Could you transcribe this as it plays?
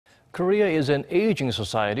Korea is an aging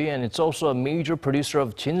society, and it's also a major producer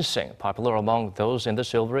of ginseng, popular among those in the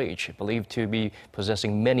Silver Age, believed to be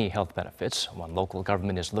possessing many health benefits. One local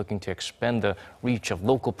government is looking to expand the reach of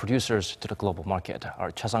local producers to the global market.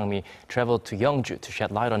 Our Cha Sang-mi traveled to Yeongju to shed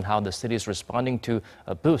light on how the city is responding to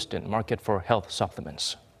a boost in market for health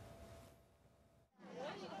supplements.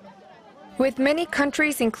 With many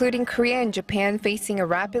countries, including Korea and Japan, facing a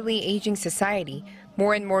rapidly aging society,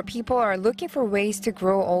 more and more people are looking for ways to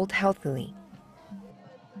grow old healthily.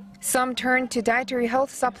 Some turn to dietary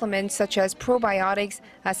health supplements such as probiotics,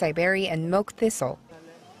 acai berry, and milk thistle.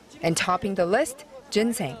 And topping the list,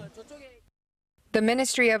 ginseng. The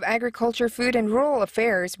Ministry of Agriculture, Food and Rural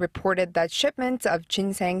Affairs reported that shipments of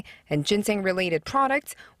ginseng and ginseng-related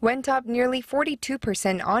products went up nearly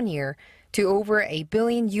 42% on year to over $1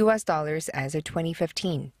 billion as of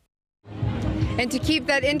 2015. And to keep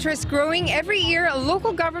that interest growing, every year a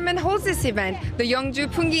local government holds this event, the Yeongju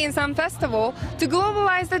Punggi Insam Festival, to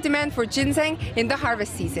globalize the demand for ginseng in the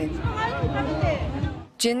harvest season.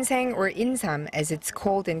 Ginseng, or insam as it's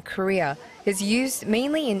called in Korea, is used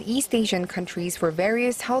mainly in East Asian countries for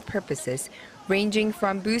various health purposes, ranging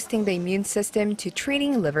from boosting the immune system to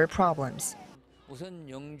treating liver problems.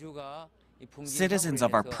 Citizens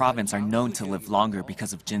of our province are known to live longer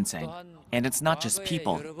because of ginseng. And it's not just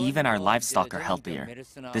people, even our livestock are healthier.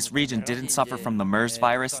 This region didn't suffer from the MERS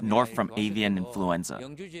virus nor from avian influenza.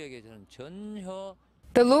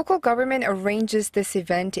 The local government arranges this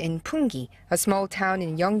event in Punggi, a small town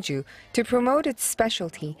in Yeongju, to promote its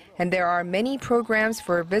specialty, and there are many programs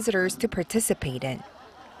for visitors to participate in.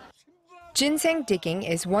 Ginseng digging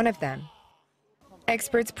is one of them.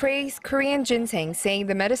 Experts praise Korean ginseng, saying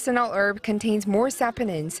the medicinal herb contains more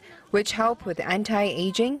saponins, which help with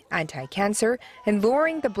anti-aging, anti-cancer, and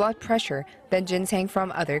lowering the blood pressure than ginseng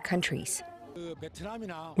from other countries.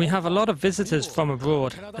 We have a lot of visitors from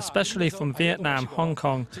abroad, especially from Vietnam, Hong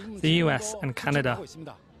Kong, the US, and Canada.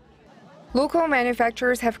 Local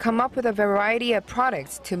manufacturers have come up with a variety of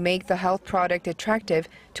products to make the health product attractive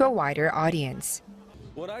to a wider audience.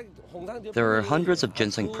 There are hundreds of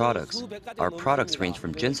ginseng products. Our products range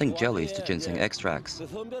from ginseng jellies to ginseng extracts.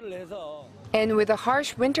 And with a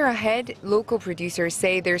harsh winter ahead, local producers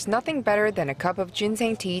say there's nothing better than a cup of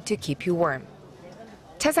ginseng tea to keep you warm.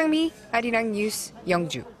 Cha Sang-mi, Arirang News,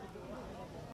 Yeongju.